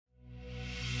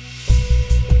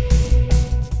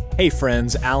Hey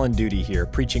friends, Alan Duty here,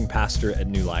 preaching pastor at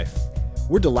New Life.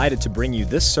 We're delighted to bring you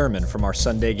this sermon from our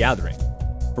Sunday gathering.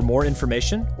 For more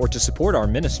information or to support our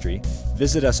ministry,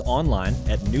 visit us online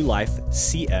at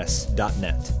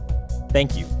newlifecs.net.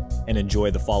 Thank you, and enjoy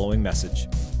the following message.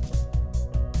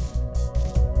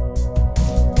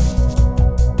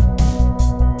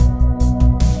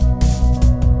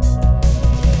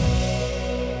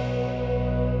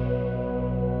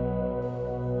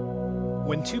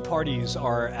 When two parties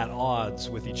are at odds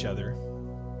with each other,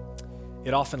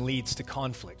 it often leads to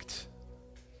conflict.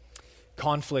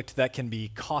 Conflict that can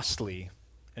be costly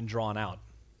and drawn out.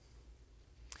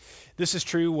 This is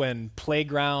true when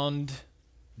playground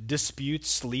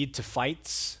disputes lead to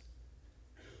fights,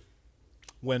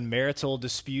 when marital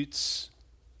disputes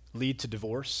lead to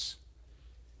divorce,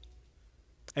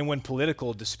 and when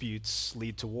political disputes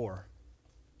lead to war.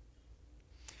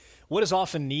 What is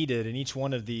often needed in each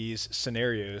one of these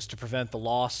scenarios to prevent the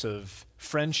loss of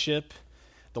friendship,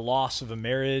 the loss of a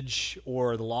marriage,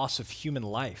 or the loss of human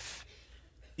life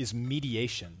is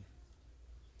mediation.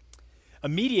 A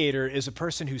mediator is a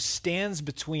person who stands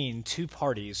between two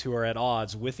parties who are at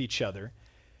odds with each other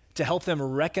to help them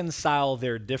reconcile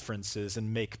their differences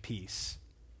and make peace.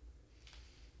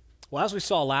 Well, as we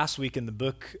saw last week in the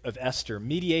book of Esther,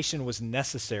 mediation was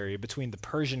necessary between the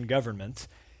Persian government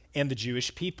and the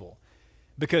Jewish people,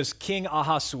 because King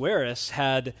Ahasuerus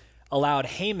had allowed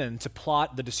Haman to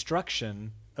plot the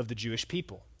destruction of the Jewish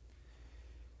people.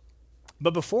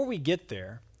 But before we get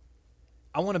there,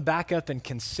 I want to back up and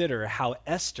consider how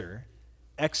Esther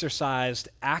exercised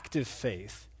active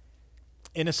faith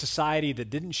in a society that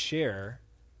didn't share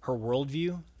her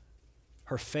worldview,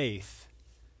 her faith,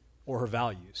 or her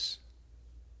values.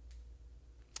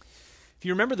 If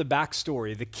you remember the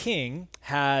backstory, the king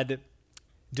had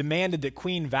demanded that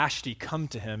Queen Vashti come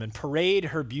to him and parade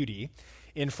her beauty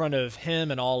in front of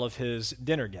him and all of his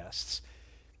dinner guests.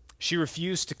 She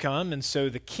refused to come, and so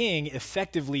the king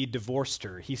effectively divorced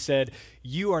her. He said,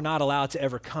 "You are not allowed to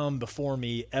ever come before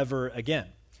me ever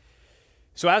again."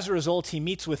 So as a result, he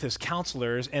meets with his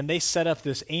counselors, and they set up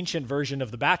this ancient version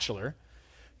of The Bachelor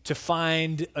to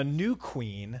find a new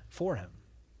queen for him.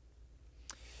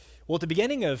 Well, at the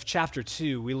beginning of chapter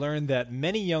 2, we learned that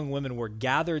many young women were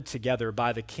gathered together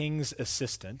by the king's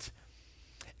assistant,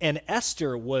 and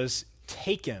Esther was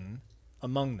taken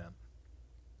among them.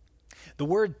 The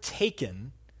word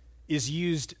taken is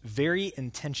used very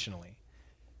intentionally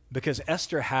because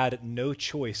Esther had no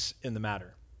choice in the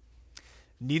matter.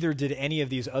 Neither did any of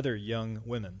these other young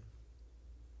women.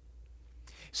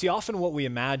 See, often what we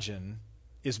imagine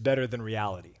is better than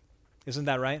reality. Isn't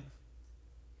that right?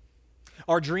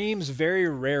 Our dreams very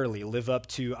rarely live up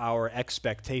to our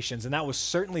expectations, and that was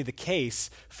certainly the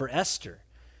case for Esther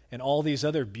and all these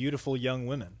other beautiful young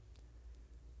women.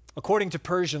 According to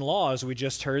Persian law, as we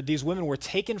just heard, these women were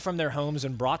taken from their homes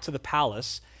and brought to the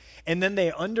palace, and then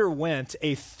they underwent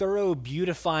a thorough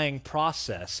beautifying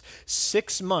process,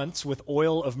 6 months with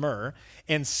oil of myrrh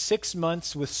and 6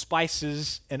 months with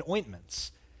spices and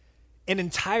ointments. An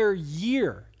entire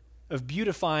year of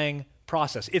beautifying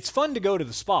process. It's fun to go to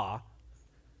the spa.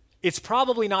 It's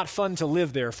probably not fun to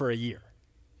live there for a year.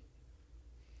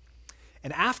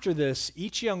 And after this,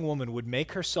 each young woman would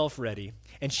make herself ready,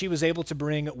 and she was able to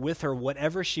bring with her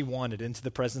whatever she wanted into the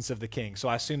presence of the king. So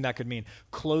I assume that could mean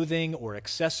clothing or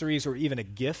accessories or even a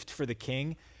gift for the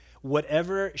king,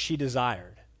 whatever she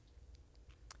desired.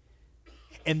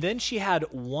 And then she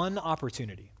had one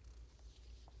opportunity,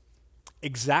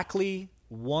 exactly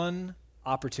one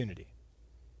opportunity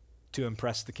to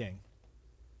impress the king.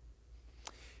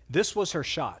 This was her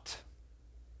shot.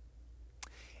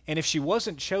 And if she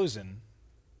wasn't chosen,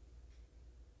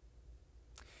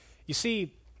 you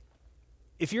see,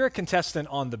 if you're a contestant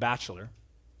on The Bachelor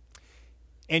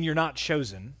and you're not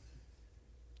chosen,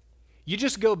 you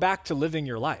just go back to living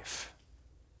your life.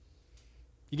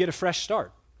 You get a fresh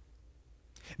start.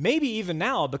 Maybe even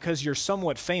now, because you're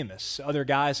somewhat famous, other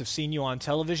guys have seen you on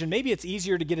television, maybe it's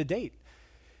easier to get a date.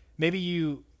 Maybe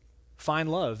you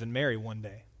find love and marry one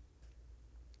day.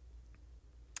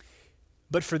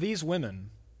 But for these women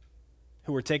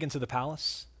who were taken to the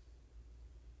palace,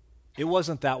 it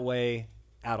wasn't that way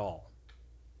at all.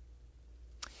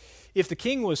 If the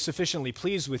king was sufficiently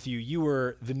pleased with you, you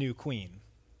were the new queen.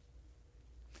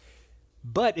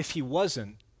 But if he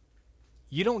wasn't,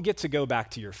 you don't get to go back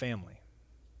to your family.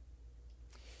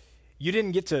 You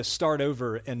didn't get to start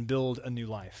over and build a new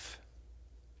life.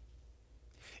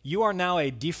 You are now a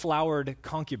deflowered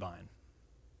concubine,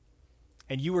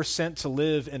 and you were sent to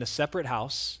live in a separate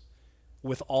house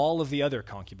with all of the other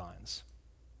concubines.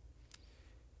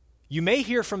 You may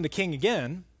hear from the king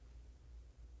again,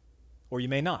 or you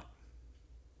may not.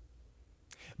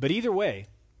 But either way,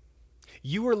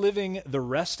 you were living the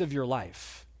rest of your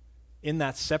life in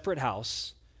that separate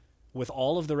house with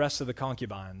all of the rest of the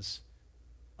concubines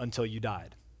until you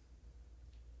died.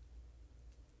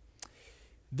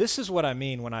 This is what I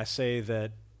mean when I say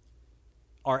that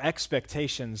our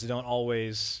expectations don't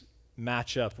always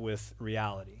match up with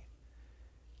reality.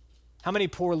 How many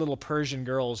poor little Persian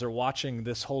girls are watching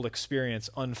this whole experience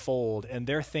unfold and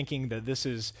they're thinking that this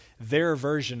is their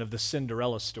version of the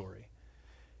Cinderella story?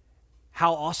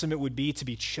 How awesome it would be to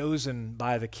be chosen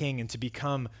by the king and to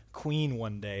become queen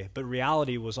one day, but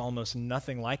reality was almost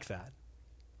nothing like that.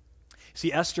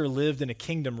 See, Esther lived in a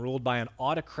kingdom ruled by an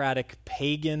autocratic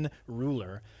pagan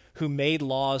ruler who made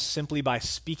laws simply by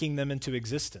speaking them into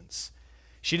existence.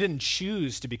 She didn't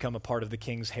choose to become a part of the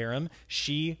king's harem.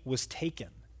 She was taken.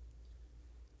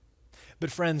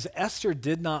 But friends, Esther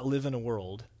did not live in a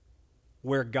world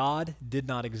where God did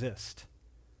not exist.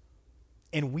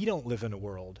 And we don't live in a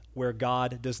world where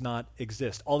God does not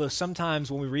exist. Although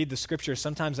sometimes when we read the scripture,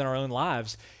 sometimes in our own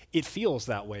lives, it feels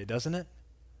that way, doesn't it?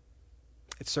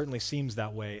 It certainly seems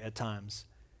that way at times.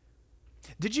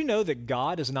 Did you know that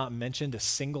God is not mentioned a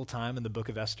single time in the book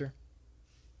of Esther?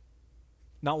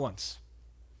 Not once.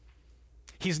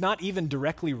 He's not even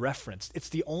directly referenced. It's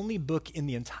the only book in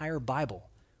the entire Bible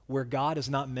where God is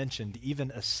not mentioned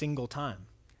even a single time.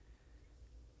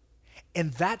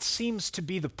 And that seems to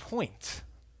be the point.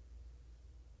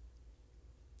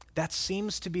 That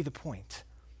seems to be the point.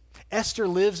 Esther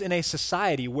lives in a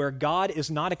society where God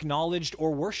is not acknowledged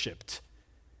or worshiped.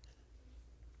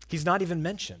 He's not even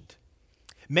mentioned.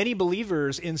 Many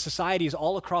believers in societies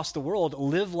all across the world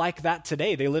live like that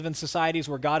today. They live in societies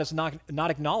where God is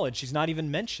not acknowledged. He's not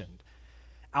even mentioned.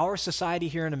 Our society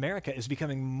here in America is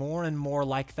becoming more and more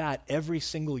like that every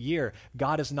single year.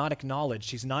 God is not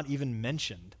acknowledged. He's not even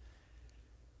mentioned.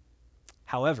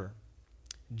 However,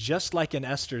 just like in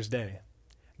Esther's day,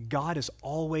 God is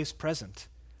always present,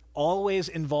 always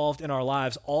involved in our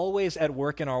lives, always at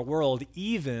work in our world,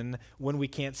 even when we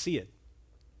can't see it.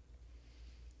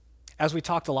 As we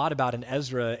talked a lot about in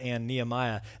Ezra and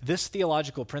Nehemiah, this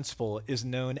theological principle is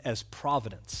known as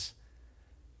providence.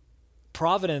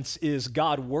 Providence is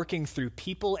God working through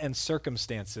people and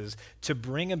circumstances to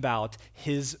bring about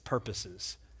his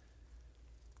purposes.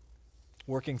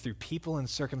 Working through people and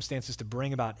circumstances to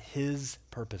bring about his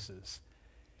purposes.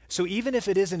 So even if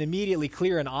it isn't immediately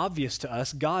clear and obvious to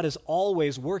us, God is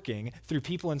always working through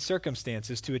people and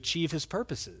circumstances to achieve his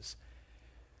purposes.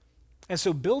 And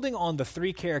so building on the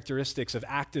three characteristics of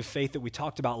active faith that we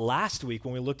talked about last week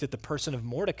when we looked at the person of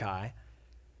Mordecai,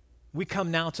 we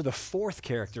come now to the fourth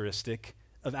characteristic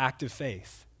of active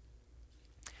faith.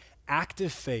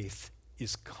 Active faith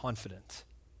is confident.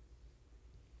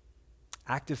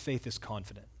 Active faith is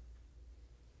confident.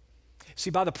 See,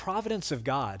 by the providence of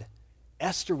God,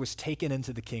 Esther was taken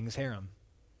into the king's harem.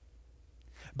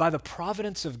 By the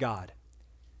providence of God,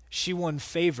 she won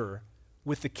favor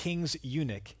with the king's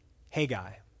eunuch,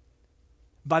 Haggai.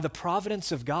 By the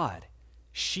providence of God,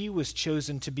 she was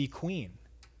chosen to be queen.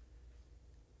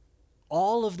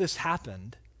 All of this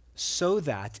happened so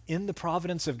that in the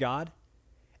providence of God,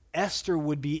 Esther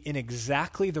would be in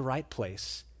exactly the right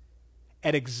place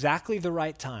at exactly the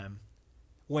right time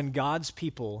when God's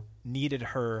people needed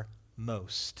her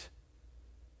most.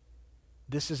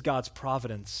 This is God's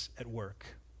providence at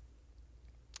work.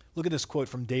 Look at this quote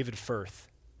from David Firth.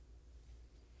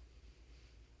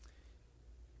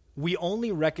 We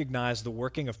only recognize the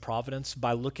working of providence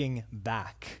by looking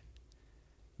back.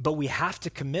 But we have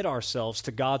to commit ourselves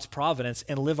to God's providence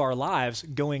and live our lives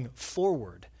going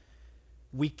forward.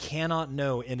 We cannot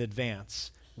know in advance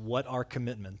what our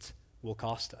commitment will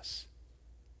cost us.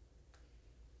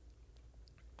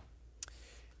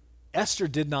 Esther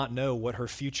did not know what her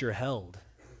future held.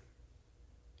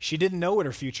 She didn't know what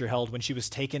her future held when she was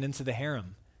taken into the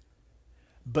harem.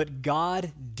 But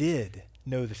God did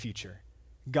know the future.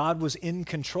 God was in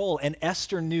control, and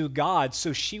Esther knew God,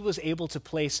 so she was able to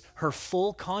place her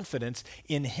full confidence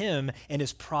in him and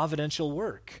his providential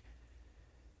work.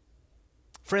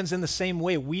 Friends, in the same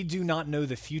way, we do not know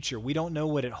the future. We don't know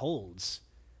what it holds.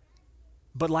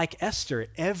 But like Esther,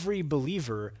 every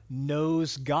believer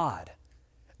knows God,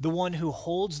 the one who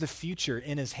holds the future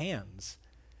in his hands,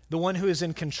 the one who is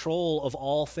in control of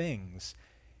all things.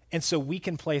 And so we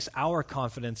can place our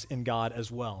confidence in God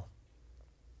as well.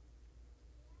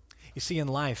 You see, in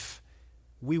life,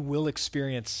 we will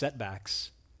experience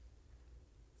setbacks.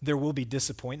 There will be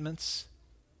disappointments.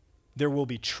 There will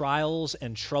be trials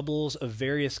and troubles of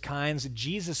various kinds.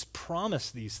 Jesus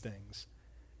promised these things.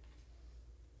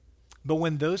 But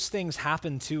when those things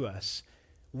happen to us,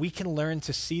 we can learn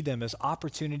to see them as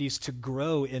opportunities to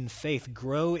grow in faith,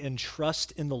 grow in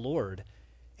trust in the Lord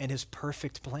and his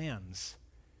perfect plans.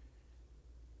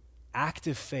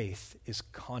 Active faith is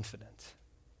confident.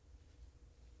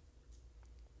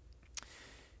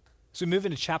 So we move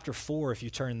into chapter 4, if you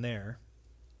turn there.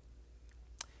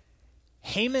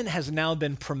 Haman has now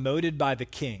been promoted by the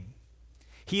king.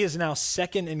 He is now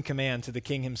second in command to the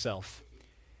king himself.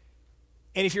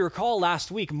 And if you recall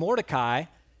last week, Mordecai,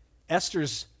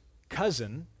 Esther's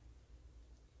cousin,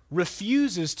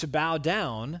 refuses to bow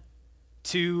down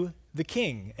to the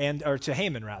king, or to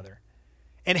Haman rather.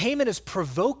 And Haman is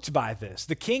provoked by this.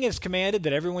 The king has commanded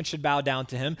that everyone should bow down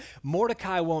to him.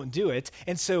 Mordecai won't do it.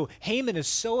 And so Haman is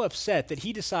so upset that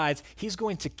he decides he's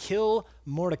going to kill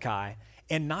Mordecai,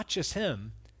 and not just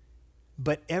him,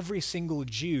 but every single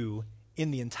Jew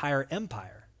in the entire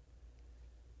empire.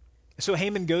 So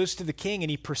Haman goes to the king and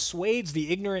he persuades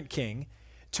the ignorant king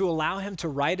to allow him to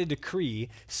write a decree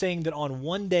saying that on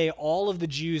one day all of the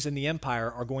Jews in the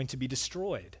empire are going to be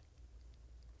destroyed.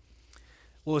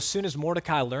 Well, as soon as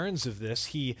Mordecai learns of this,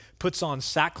 he puts on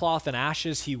sackcloth and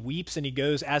ashes, he weeps, and he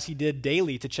goes, as he did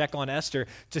daily, to check on Esther,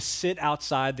 to sit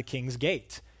outside the king's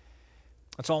gate.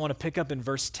 And so I want to pick up in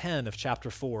verse 10 of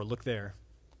chapter 4. Look there.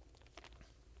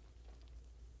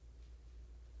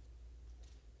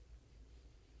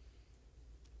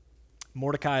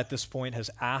 Mordecai at this point has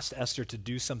asked Esther to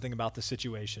do something about the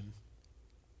situation.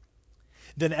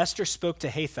 Then Esther spoke to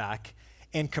Hathach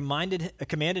and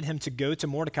commanded him to go to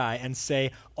Mordecai and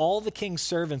say, all the king's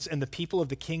servants and the people of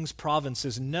the king's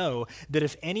provinces know that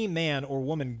if any man or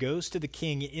woman goes to the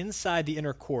king inside the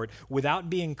inner court without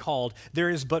being called, there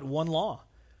is but one law,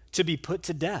 to be put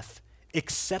to death,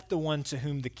 except the one to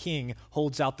whom the king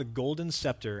holds out the golden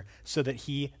scepter so that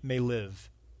he may live.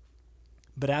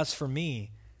 But as for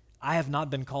me, I have not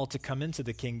been called to come into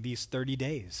the king these 30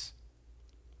 days.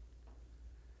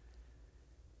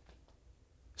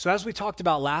 So as we talked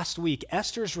about last week,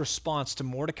 Esther's response to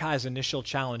Mordecai's initial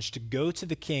challenge to go to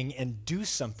the king and do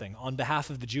something on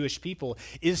behalf of the Jewish people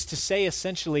is to say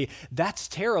essentially, that's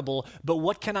terrible, but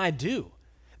what can I do?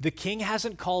 The king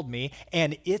hasn't called me,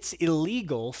 and it's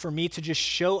illegal for me to just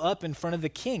show up in front of the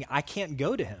king. I can't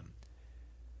go to him.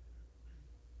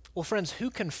 Well, friends,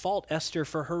 who can fault Esther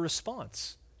for her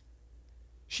response?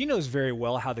 She knows very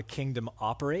well how the kingdom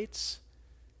operates.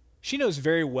 She knows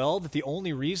very well that the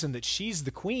only reason that she's the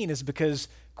queen is because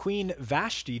Queen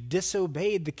Vashti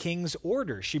disobeyed the king's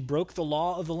order. She broke the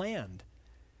law of the land.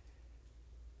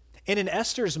 And in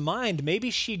Esther's mind,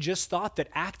 maybe she just thought that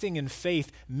acting in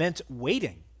faith meant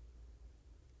waiting,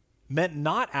 meant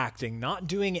not acting, not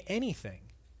doing anything.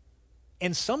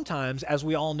 And sometimes, as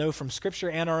we all know from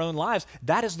Scripture and our own lives,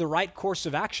 that is the right course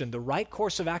of action. The right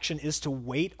course of action is to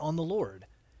wait on the Lord.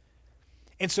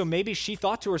 And so maybe she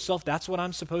thought to herself, that's what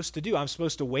I'm supposed to do. I'm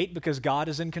supposed to wait because God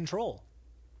is in control.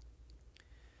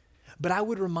 But I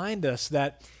would remind us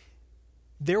that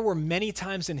there were many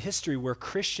times in history where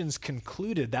Christians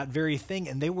concluded that very thing,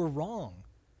 and they were wrong.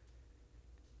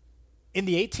 In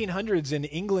the 1800s in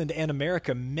England and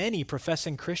America, many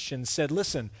professing Christians said,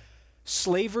 listen,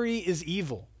 slavery is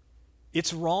evil.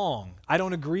 It's wrong. I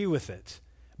don't agree with it.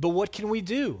 But what can we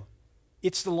do?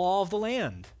 It's the law of the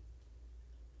land.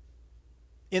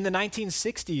 In the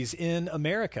 1960s in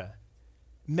America,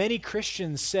 many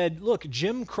Christians said, look,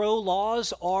 Jim Crow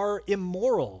laws are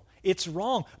immoral. It's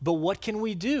wrong. But what can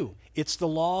we do? It's the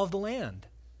law of the land.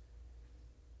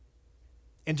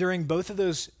 And during both of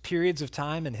those periods of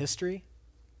time in history,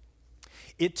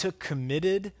 it took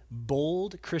committed,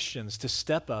 bold Christians to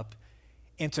step up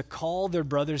and to call their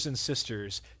brothers and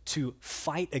sisters to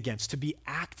fight against, to be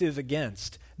active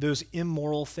against those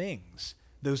immoral things,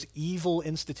 those evil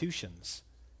institutions.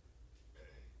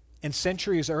 And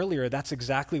centuries earlier, that's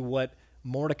exactly what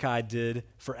Mordecai did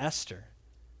for Esther.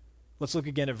 Let's look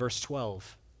again at verse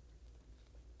 12.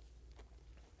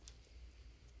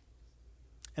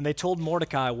 And they told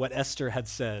Mordecai what Esther had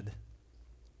said.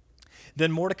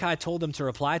 Then Mordecai told them to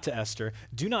reply to Esther,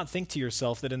 do not think to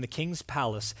yourself that in the king's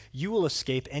palace you will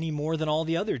escape any more than all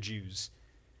the other Jews.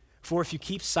 For if you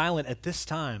keep silent at this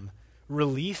time,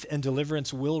 relief and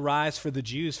deliverance will rise for the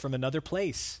Jews from another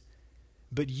place.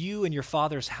 But you and your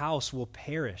father's house will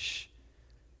perish.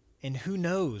 And who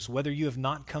knows whether you have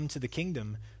not come to the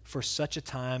kingdom for such a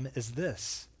time as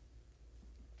this?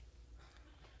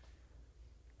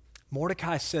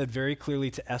 Mordecai said very clearly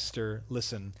to Esther,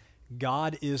 listen,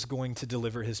 God is going to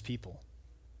deliver his people.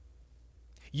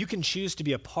 You can choose to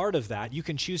be a part of that. You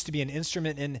can choose to be an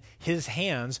instrument in his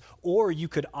hands, or you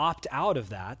could opt out of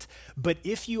that. But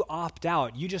if you opt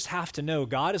out, you just have to know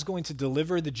God is going to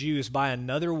deliver the Jews by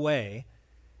another way.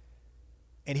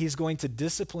 and he's going to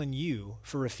discipline you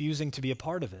for refusing to be a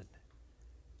part of it.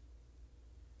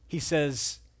 He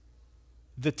says,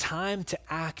 the time to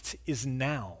act is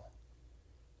now.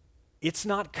 It's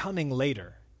not coming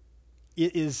later.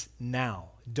 It is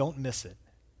now. Don't miss it.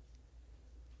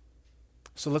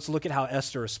 So let's look at how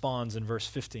Esther responds in verse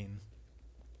 15.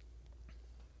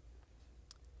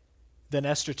 Then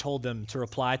Esther told them to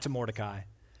reply to Mordecai,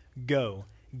 "Go,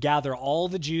 gather all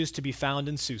the Jews to be found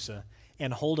in Susa,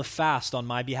 and hold a fast on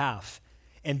my behalf,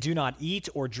 and do not eat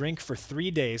or drink for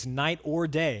 3 days, night or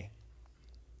day.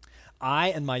 I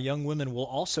and my young women will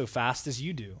also fast as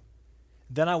you do.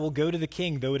 Then I will go to the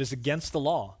king, though it is against the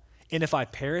law, and if I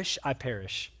perish, I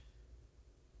perish."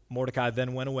 Mordecai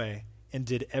then went away and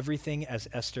did everything as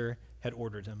Esther had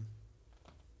ordered him.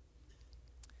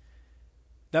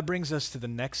 That brings us to the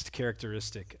next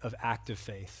characteristic of active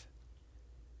faith.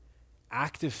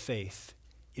 Active faith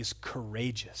is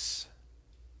courageous.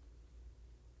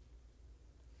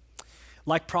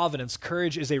 Like providence,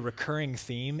 courage is a recurring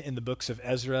theme in the books of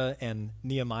Ezra and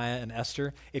Nehemiah and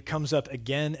Esther. It comes up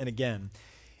again and again.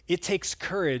 It takes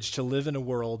courage to live in a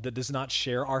world that does not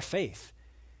share our faith.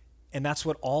 And that's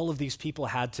what all of these people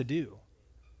had to do.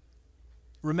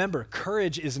 Remember,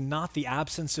 courage is not the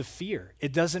absence of fear.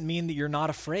 It doesn't mean that you're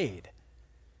not afraid.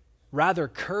 Rather,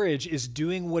 courage is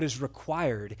doing what is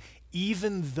required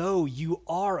even though you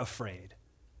are afraid.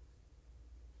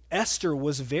 Esther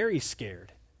was very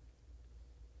scared.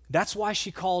 That's why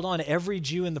she called on every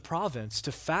Jew in the province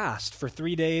to fast for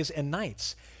 3 days and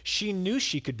nights. She knew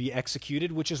she could be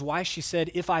executed, which is why she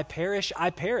said, "If I perish,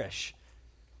 I perish."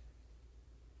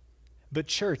 But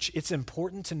church, it's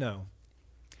important to know,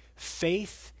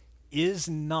 faith is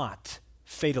not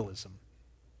fatalism.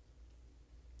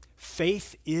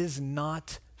 Faith is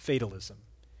not fatalism.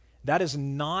 That is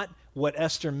not what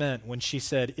Esther meant when she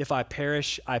said, "If I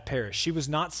perish, I perish." She was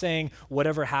not saying,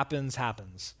 whatever happens,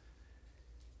 happens.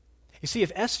 You see,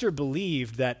 if Esther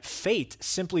believed that fate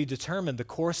simply determined the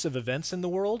course of events in the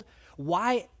world,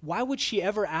 why would she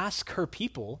ever ask her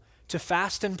people to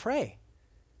fast and pray?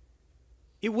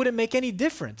 It wouldn't make any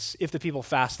difference if the people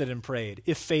fasted and prayed,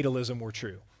 if fatalism were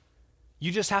true.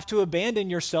 You just have to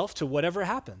abandon yourself to whatever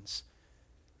happens.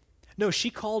 No, she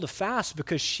called a fast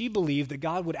because she believed that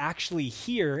God would actually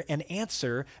hear and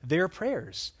answer their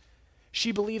prayers.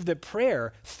 She believed that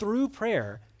through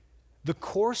prayer, the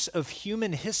course of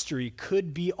human history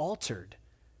could be altered.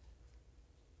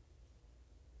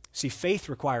 See, faith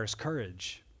requires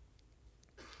courage.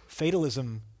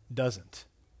 Fatalism doesn't.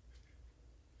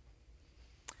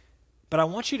 But I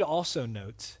want you to also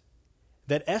note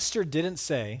that Esther didn't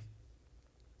say,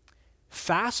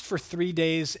 "Fast for 3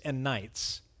 days and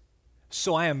nights,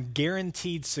 so I am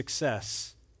guaranteed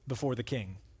success before the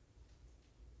king."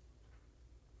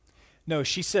 No,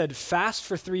 she said, "Fast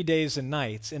for 3 days and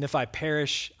nights, and if I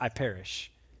perish, I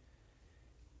perish."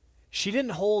 She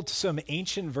didn't hold to some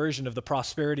ancient version of the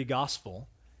prosperity gospel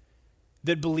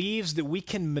that believes that we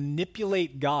can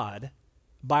manipulate God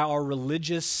by our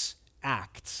religious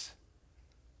acts.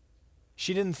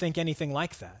 She didn't think anything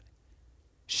like that.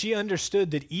 She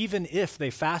understood that even if they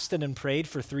fasted and prayed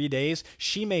for 3 days,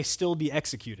 she may still be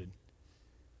executed.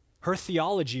 Her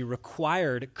theology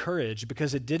required courage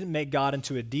because it didn't make God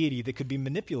into a deity that could be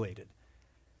manipulated.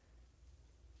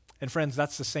 And friends,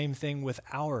 that's the same thing with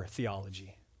our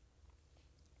theology.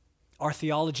 Our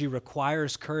theology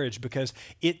requires courage because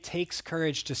it takes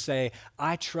courage to say,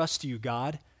 "I trust you,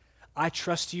 God. I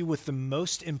trust you with the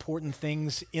most important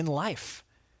things in life.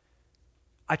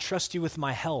 I trust you with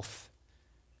my health.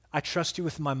 I trust you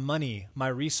with my money, my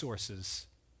resources.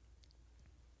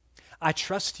 I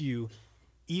trust you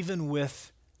even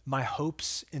with my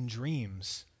hopes and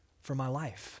dreams for my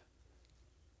life."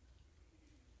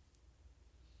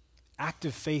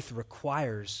 Active faith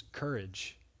requires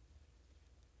courage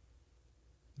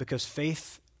because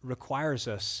faith requires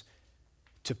us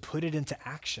to put it into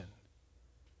action,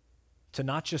 to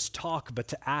not just talk, but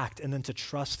to act, and then to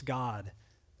trust God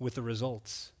with the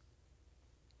results.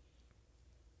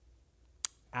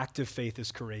 Active faith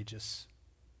is courageous.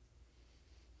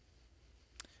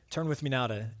 Turn with me now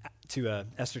to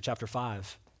Esther chapter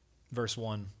 5, verse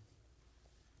 1.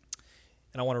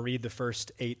 And I want to read the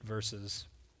first 8 verses.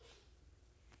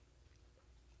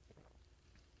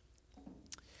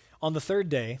 On the 3rd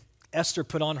day, Esther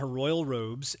put on her royal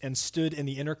robes and stood in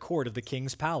the inner court of the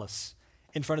king's palace,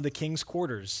 in front of the king's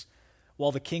quarters,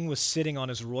 while the king was sitting on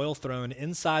his royal throne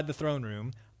inside the throne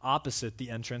room opposite the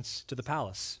entrance to the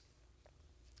palace.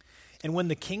 And when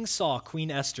the king saw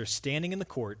Queen Esther standing in the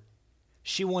court,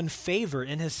 she won favor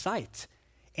in his sight,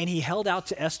 and he held out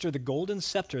to Esther the golden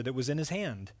scepter that was in his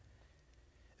hand.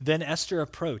 Then Esther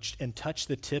approached and touched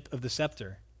the tip of the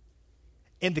scepter.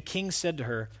 And the king said to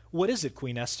her, "What is it,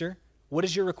 Queen Esther? What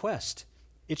is your request?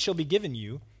 It shall be given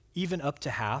you, even up to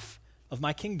half of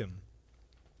my kingdom."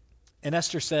 And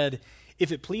Esther said,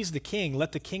 "If it please the king,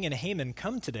 let the king and Haman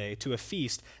come today to a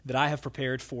feast that I have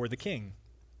prepared for the king."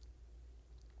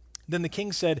 Then the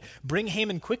king said, "Bring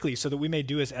Haman quickly so that we may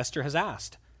do as Esther has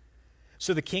asked."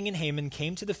 So the king and Haman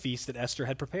came to the feast that Esther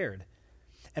had prepared.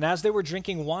 And as they were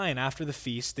drinking wine after the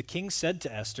feast, the king said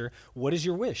to Esther, "What is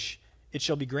your wish? It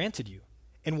shall be granted you.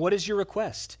 And what is your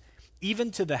request?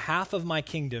 Even to the half of my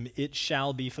kingdom it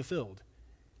shall be fulfilled."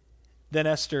 Then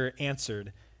Esther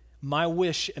answered, "My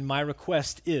wish and my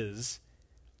request is,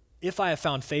 if I have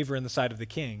found favor in the sight of the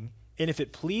king, and if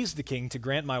it please the king to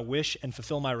grant my wish and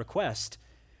fulfill my request,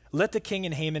 let the king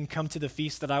and Haman come to the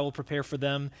feast that I will prepare for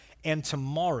them, and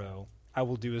tomorrow I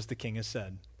will do as the king has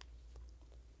said."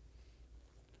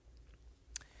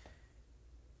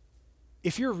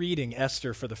 If you're reading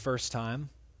Esther for the first time,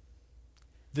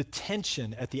 the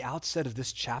tension at the outset of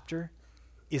this chapter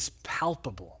is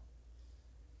palpable.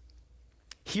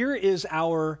 Here is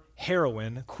our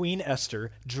heroine, Queen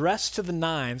Esther, dressed to the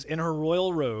nines in her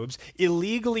royal robes,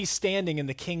 illegally standing in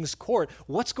the king's court.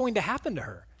 What's going to happen to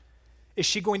her? Is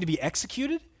she going to be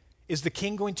executed? Is the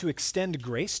king going to extend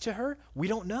grace to her? We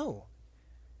don't know.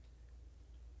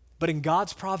 But in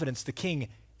God's providence, the king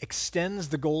extends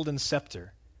the golden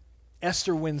scepter.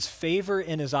 Esther wins favor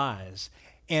in his eyes,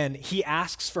 and he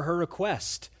asks for her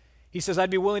request. He says, "I'd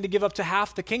be willing to give up to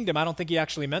half the kingdom." I don't think he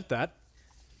actually meant that.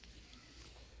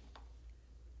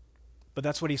 But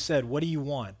that's what he said. "What do you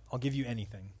want? I'll give you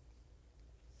anything."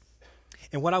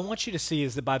 And what I want you to see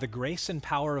is that by the grace and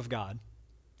power of God,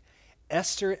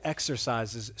 Esther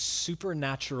exercises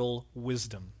supernatural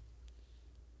wisdom.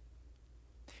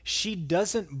 She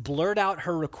doesn't blurt out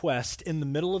her request in the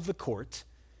middle of the court,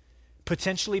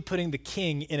 potentially putting the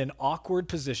king in an awkward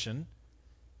position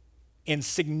and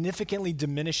significantly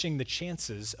diminishing the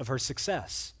chances of her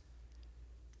success.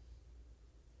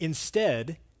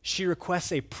 Instead, she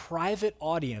requests a private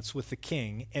audience with the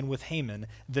king and with Haman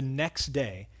the next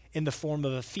day in the form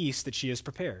of a feast that she has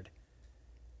prepared.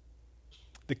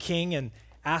 The king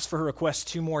asks for her request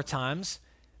 2 more times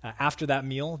after that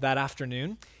meal that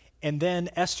afternoon. And then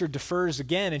Esther defers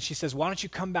again, and she says, "Why don't you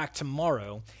come back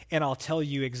tomorrow, and I'll tell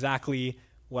you exactly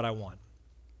what I want."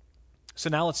 So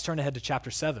now let's turn ahead to chapter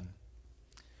 7.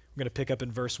 We're going to pick up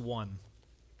in verse 1.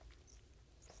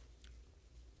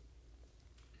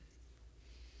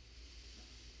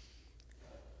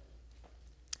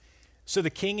 So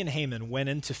the king and Haman went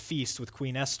in to feast with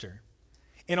Queen Esther.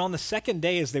 And on the second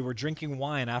day, as they were drinking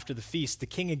wine after the feast, the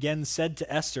king again said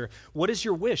to Esther, "What is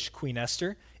your wish, Queen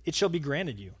Esther? It shall be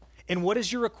granted you. And what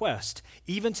is your request?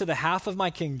 Even to the half of my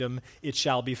kingdom it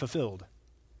shall be fulfilled."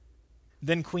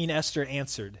 Then Queen Esther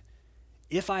answered,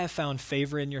 "If I have found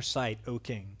favor in your sight, O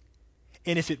king,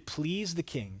 and if it please the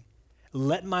king,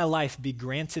 let my life be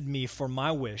granted me for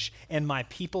my wish and my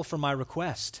people for my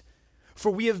request. For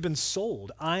we have been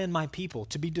sold, I and my people,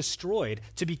 to be destroyed,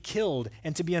 to be killed,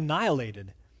 and to be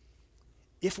annihilated.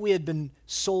 If we had been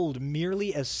sold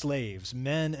merely as slaves,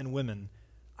 men and women,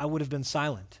 I would have been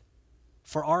silent.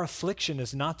 For our affliction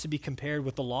is not to be compared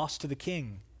with the loss to the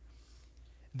king."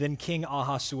 Then King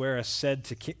Ahasuerus said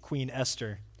to Queen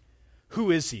Esther,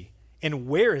 "Who is he, and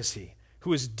where is he,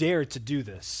 who has dared to do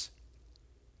this?"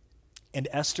 And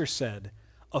Esther said,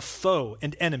 "A foe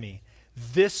and enemy,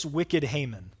 this wicked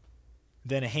Haman."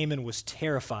 Then Haman was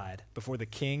terrified before the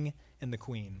king and the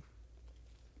queen.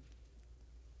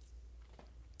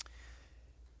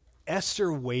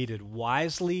 Esther waited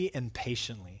wisely and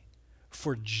patiently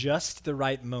for just the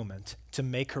right moment to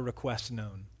make her request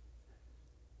known.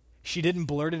 She didn't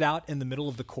blurt it out in the middle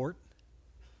of the court.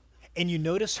 And you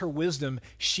notice her wisdom,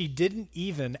 she didn't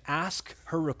even ask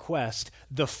her request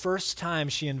the first time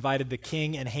she invited the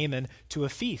king and Haman to a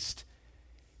feast.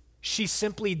 She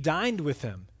simply dined with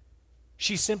him.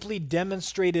 She simply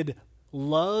demonstrated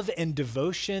love and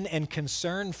devotion and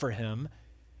concern for him,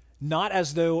 not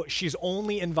as though she's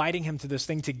only inviting him to this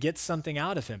thing to get something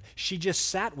out of him. She just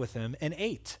sat with him and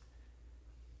ate.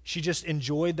 She just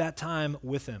enjoyed that time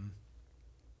with him.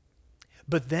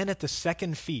 But then at the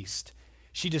second feast,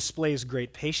 she displays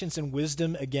great patience and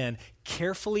wisdom again,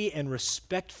 carefully and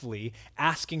respectfully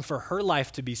asking for her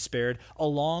life to be spared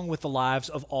along with the lives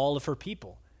of all of her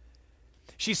people.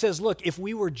 She says, "Look, if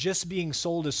we were just being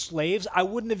sold as slaves, I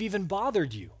wouldn't have even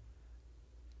bothered you."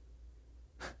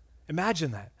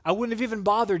 Imagine that. I wouldn't have even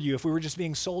bothered you if we were just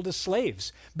being sold as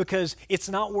slaves, because it's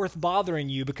not worth bothering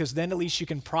you, because then at least you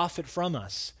can profit from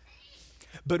us.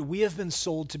 But we have been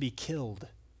sold to be killed.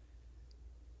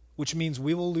 which means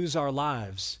we will lose our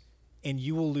lives and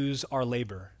you will lose our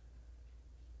labor.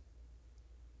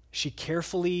 She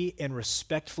carefully and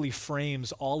respectfully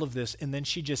frames all of this, and then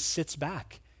she just sits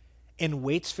back and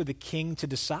waits for the king to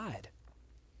decide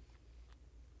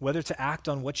whether to act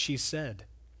on what she said.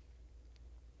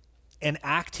 And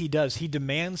act he does. He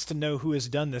demands to know who has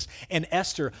done this. And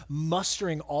Esther,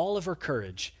 mustering all of her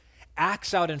courage,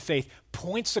 acts out in faith,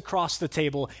 points across the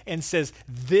table and says,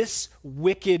 "This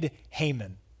wicked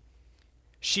Haman."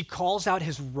 She calls out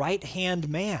his right-hand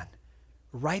man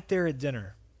right there at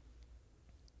dinner.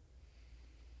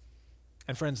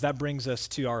 And friends, that brings us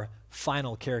to our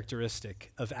final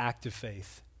characteristic of active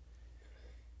faith.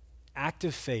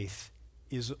 Active faith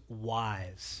is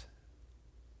wise.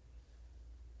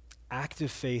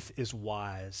 Active faith is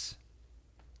wise.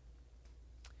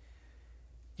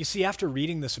 You see, after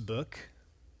reading this book,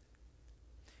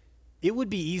 it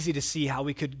would be easy to see how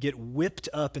we could get whipped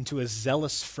up into a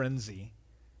zealous frenzy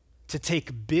to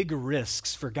take big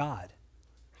risks for God.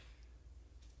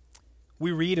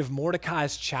 We read of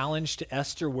Mordecai's challenge to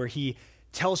Esther where he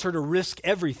tells her to risk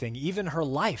everything, even her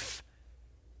life,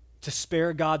 to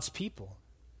spare God's people.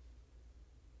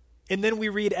 And then we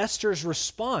read Esther's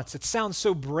response. It sounds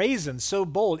so brazen, so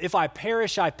bold. "If I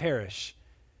perish, I perish."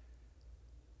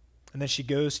 And then she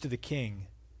goes to the king.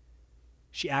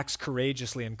 She acts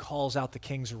courageously and calls out the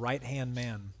king's right-hand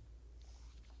man.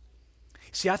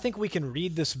 See, I think we can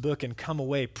read this book and come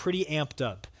away pretty amped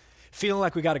up, feeling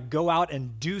like we got to go out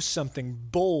and do something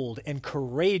bold and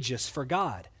courageous for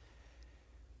God.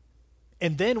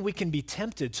 And then we can be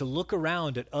tempted to look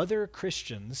around at other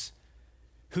Christians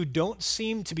who don't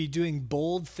seem to be doing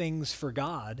bold things for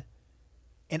God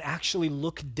and actually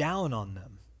look down on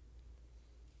them.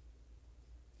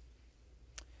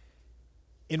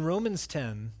 In Romans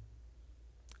 10,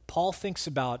 Paul thinks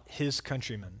about his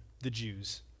countrymen, the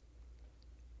Jews.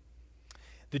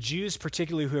 The Jews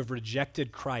particularly who have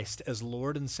rejected Christ as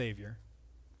Lord and Savior.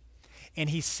 And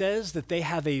he says that they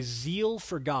have a zeal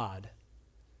for God,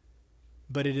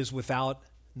 but it is without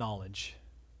knowledge.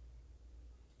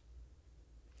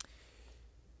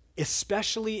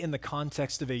 Especially in the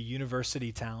context of a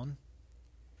university town,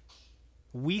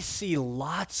 we see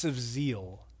lots of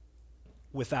zeal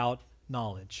without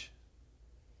knowledge.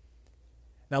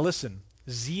 Now listen,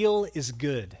 zeal is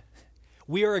good.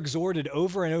 We are exhorted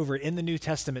over and over in the New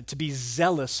Testament to be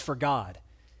zealous for God.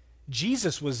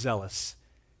 Jesus was zealous.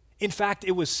 In fact,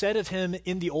 it was said of him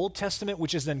in the Old Testament,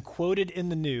 which is then quoted in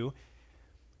the New,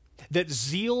 that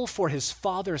zeal for his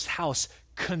Father's house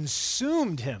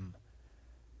consumed him.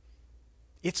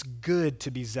 It's good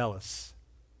to be zealous.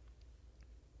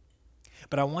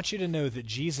 But I want you to know that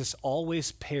Jesus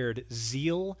always paired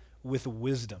zeal with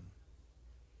wisdom.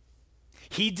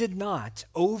 He did not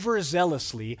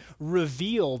overzealously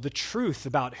reveal the truth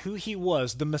about who he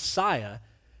was, the Messiah,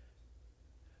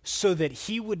 so that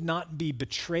he would not be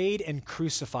betrayed and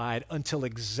crucified until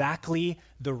exactly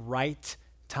the right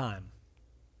time.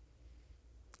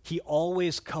 He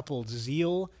always coupled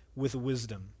zeal with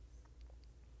wisdom.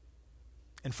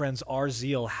 And friends, our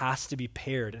zeal has to be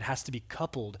paired, it has to be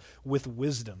coupled with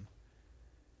wisdom.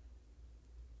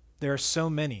 There are so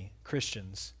many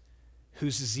Christians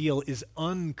whose zeal is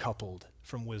uncoupled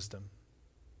from wisdom.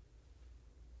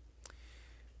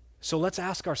 So let's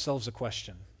ask ourselves a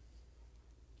question.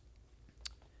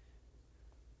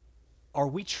 Are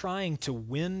we trying to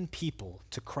win people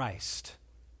to Christ?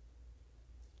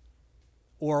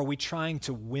 Or are we trying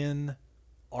to win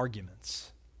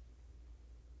arguments?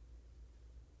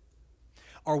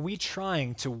 Are we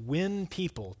trying to win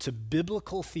people to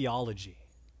biblical theology?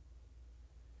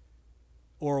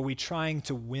 Or are we trying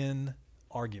to win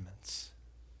arguments?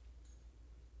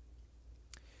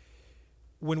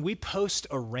 When we post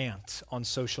a rant on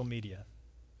social media,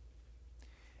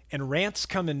 and rants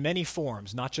come in many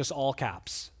forms, not just all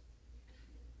caps.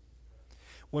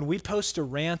 When we post a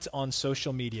rant on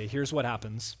social media, here's what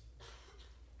happens.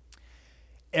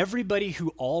 Everybody who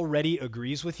already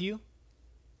agrees with you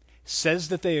says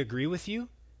that they agree with you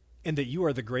and that you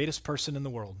are the greatest person in the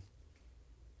world.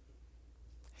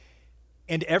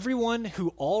 And everyone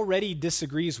who already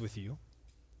disagrees with you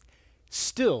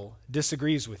still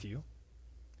disagrees with you,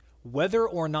 whether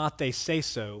or not they say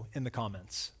so in the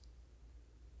comments.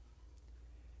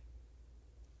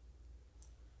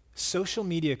 Social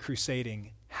media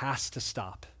crusading has to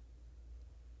stop.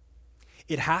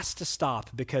 It has to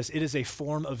stop because it is a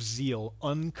form of zeal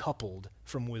uncoupled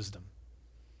from wisdom.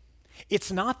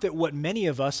 It's not that what many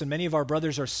of us and many of our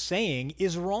brothers are saying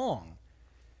is wrong.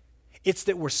 It's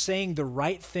that we're saying the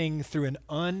right thing through an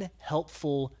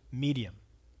unhelpful medium.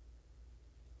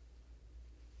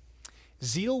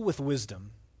 Zeal with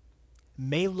wisdom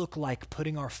may look like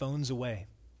putting our phones away,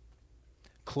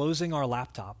 closing our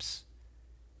laptops,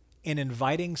 and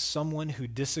inviting someone who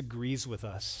disagrees with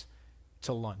us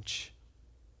to lunch.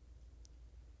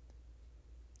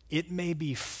 It may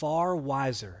be far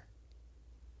wiser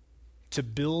to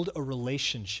build a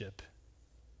relationship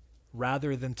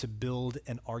rather than to build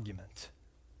an argument.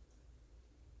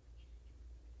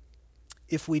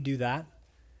 If we do that,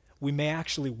 we may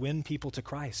actually win people to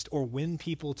Christ or win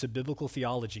people to biblical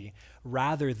theology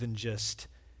rather than just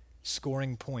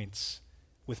scoring points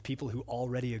with people who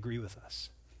already agree with us.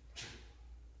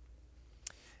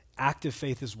 Active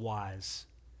faith is wise.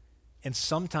 And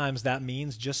sometimes that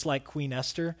means, just like Queen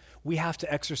Esther, we have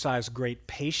to exercise great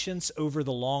patience over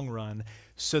the long run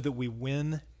so that we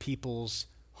win people's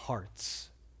hearts.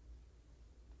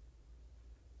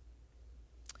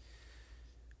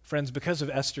 Friends, because of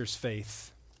Esther's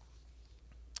faith,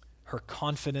 her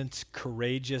confident,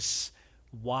 courageous,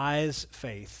 wise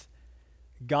faith,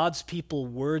 God's people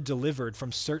were delivered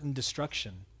from certain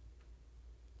destruction.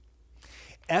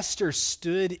 Esther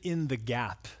stood in the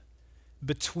gap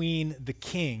between the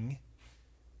king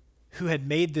who had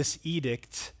made this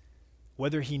edict,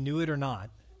 whether he knew it or not,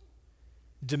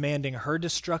 demanding her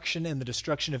destruction and the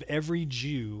destruction of every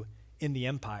Jew in the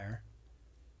empire,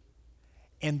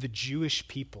 and the Jewish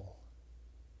people.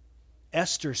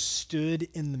 Esther stood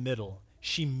in the middle.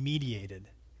 She mediated.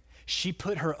 She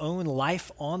put her own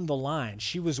life on the line.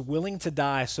 She was willing to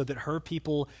die so that her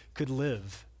people could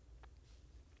live.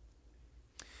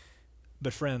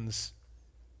 But friends,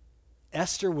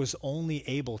 Esther was only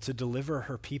able to deliver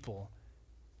her people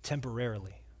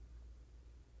temporarily,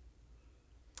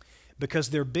 because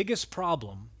their biggest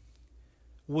problem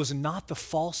was not the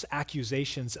false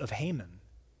accusations of Haman.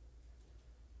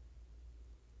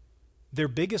 Their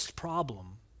biggest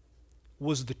problem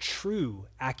was the true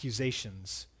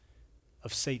accusations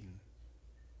of Satan.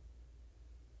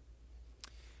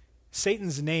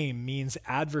 Satan's name means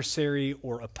adversary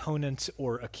or opponent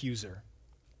or accuser.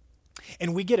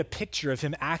 And we get a picture of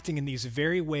him acting in these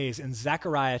very ways in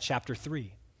Zechariah chapter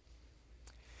 3.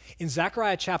 In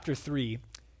Zechariah chapter 3,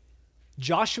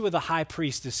 Joshua the high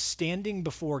priest is standing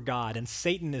before God, and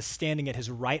Satan is standing at his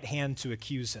right hand to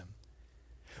accuse him.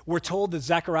 We're told that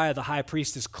Zechariah the high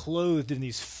priest is clothed in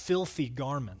these filthy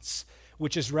garments,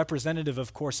 which is representative,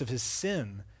 of course, of his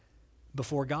sin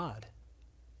before God.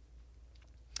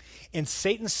 And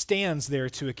Satan stands there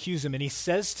to accuse him, and he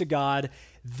says to God,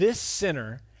 "This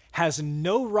sinner has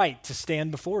no right to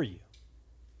stand before you.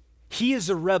 He is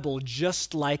a rebel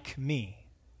just like me."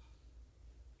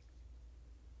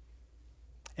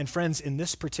 And friends, in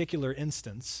this particular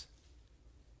instance,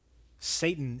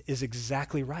 Satan is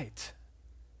exactly right.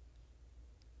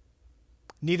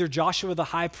 Neither Joshua the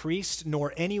high priest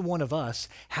nor any one of us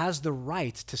has the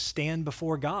right to stand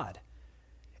before God.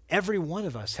 Every one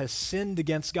of us has sinned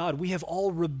against God. We have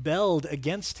all rebelled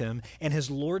against him and his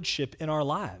lordship in our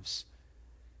lives.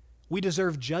 We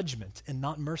deserve judgment and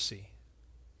not mercy.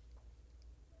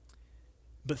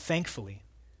 But thankfully,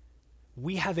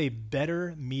 we have a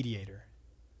better mediator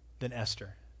than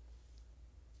Esther.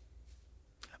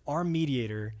 Our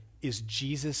mediator is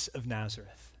Jesus of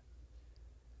Nazareth.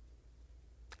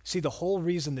 See, the whole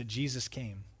reason that Jesus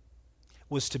came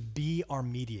was to be our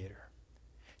mediator,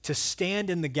 to stand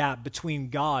in the gap between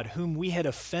God, whom we had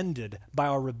offended by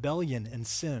our rebellion and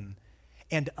sin,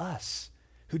 and us,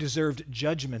 who deserved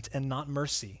judgment and not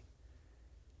mercy.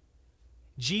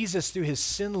 Jesus, through his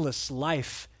sinless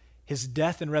life, his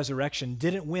death and resurrection,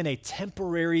 didn't win a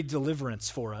temporary deliverance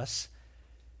for us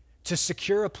to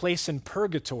secure a place in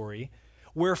purgatory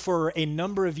where for a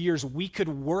number of years we could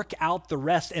work out the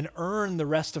rest and earn the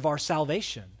rest of our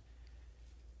salvation.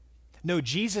 No,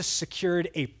 Jesus secured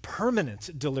a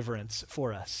permanent deliverance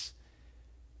for us.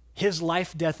 His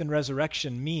life, death, and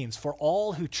resurrection means for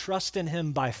all who trust in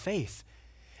him by faith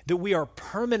that we are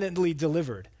permanently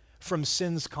delivered from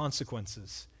sin's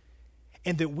consequences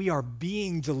and that we are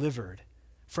being delivered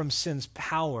from sin's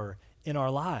power in our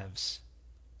lives.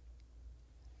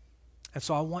 And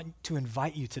so I want to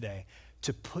invite you today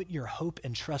to put your hope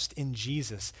and trust in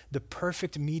Jesus, the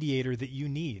perfect mediator that you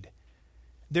need.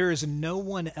 There is no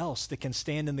one else that can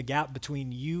stand in the gap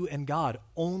between you and God,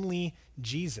 only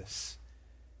Jesus.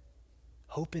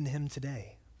 Hope in him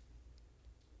today.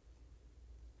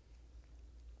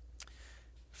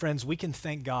 Friends, we can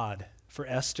thank God for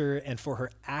Esther and for her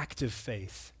active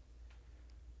faith,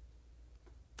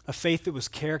 a faith that was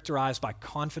characterized by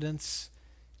confidence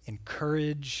and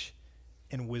courage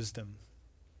and wisdom.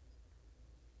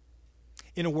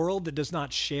 In a world that does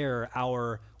not share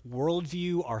our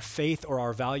worldview, our faith, or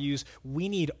our values, we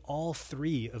need all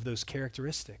three of those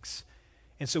characteristics.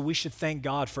 And so we should thank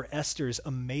God for Esther's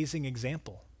amazing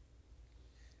example.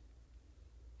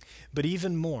 But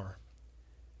even more,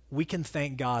 we can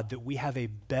thank God that we have a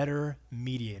better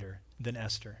mediator than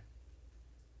Esther.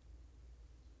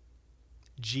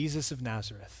 Jesus of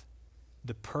Nazareth,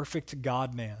 the perfect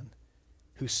God-man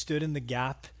who stood in the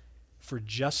gap for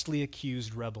justly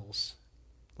accused rebels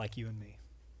like you and me.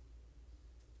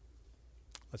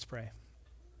 Let's pray.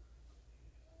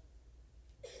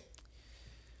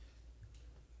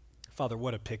 Father,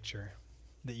 what a picture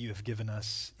that you have given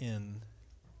us in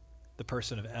the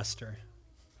person of Esther.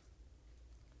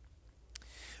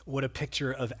 What a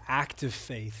picture of active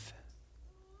faith,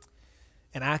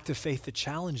 an act of faith that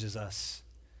challenges us,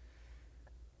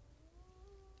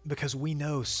 because we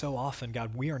know so often,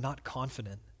 God, we are not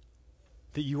confident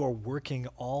that you are working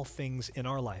all things in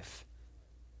our life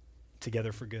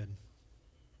together for good.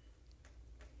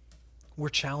 We're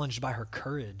challenged by her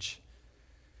courage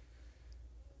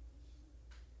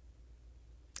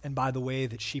and by the way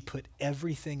that she put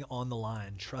everything on the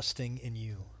line, trusting in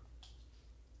you.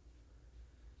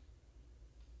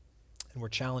 And we're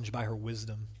challenged by her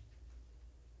wisdom,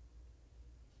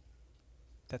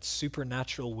 that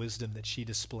supernatural wisdom that she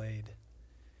displayed,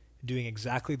 doing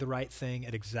exactly the right thing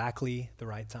at exactly the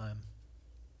right time.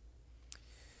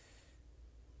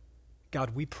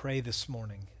 God, we pray this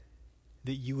morning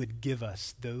that you would give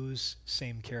us those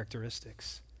same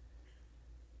characteristics,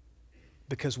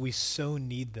 because we so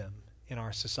need them in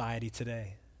our society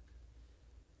today.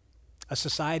 A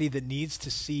society that needs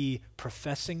to see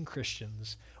professing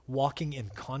Christians walking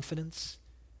in confidence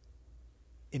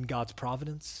in God's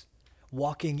providence,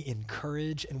 walking in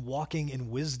courage, and walking in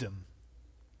wisdom.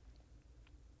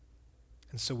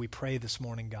 And so we pray this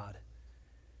morning, God,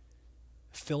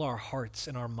 fill our hearts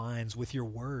and our minds with your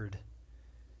word,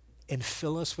 and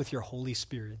fill us with your Holy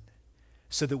Spirit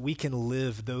so that we can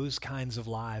live those kinds of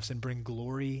lives and bring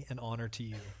glory and honor to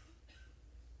you.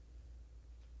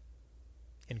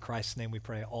 In Christ's name we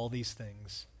pray all these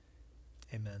things.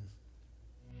 Amen.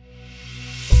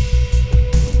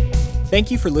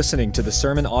 Thank you for listening to the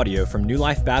sermon audio from New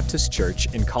Life Baptist Church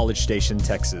in College Station,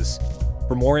 Texas.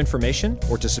 For more information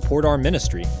or to support our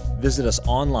ministry, visit us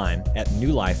online at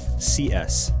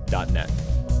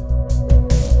newlifecs.net.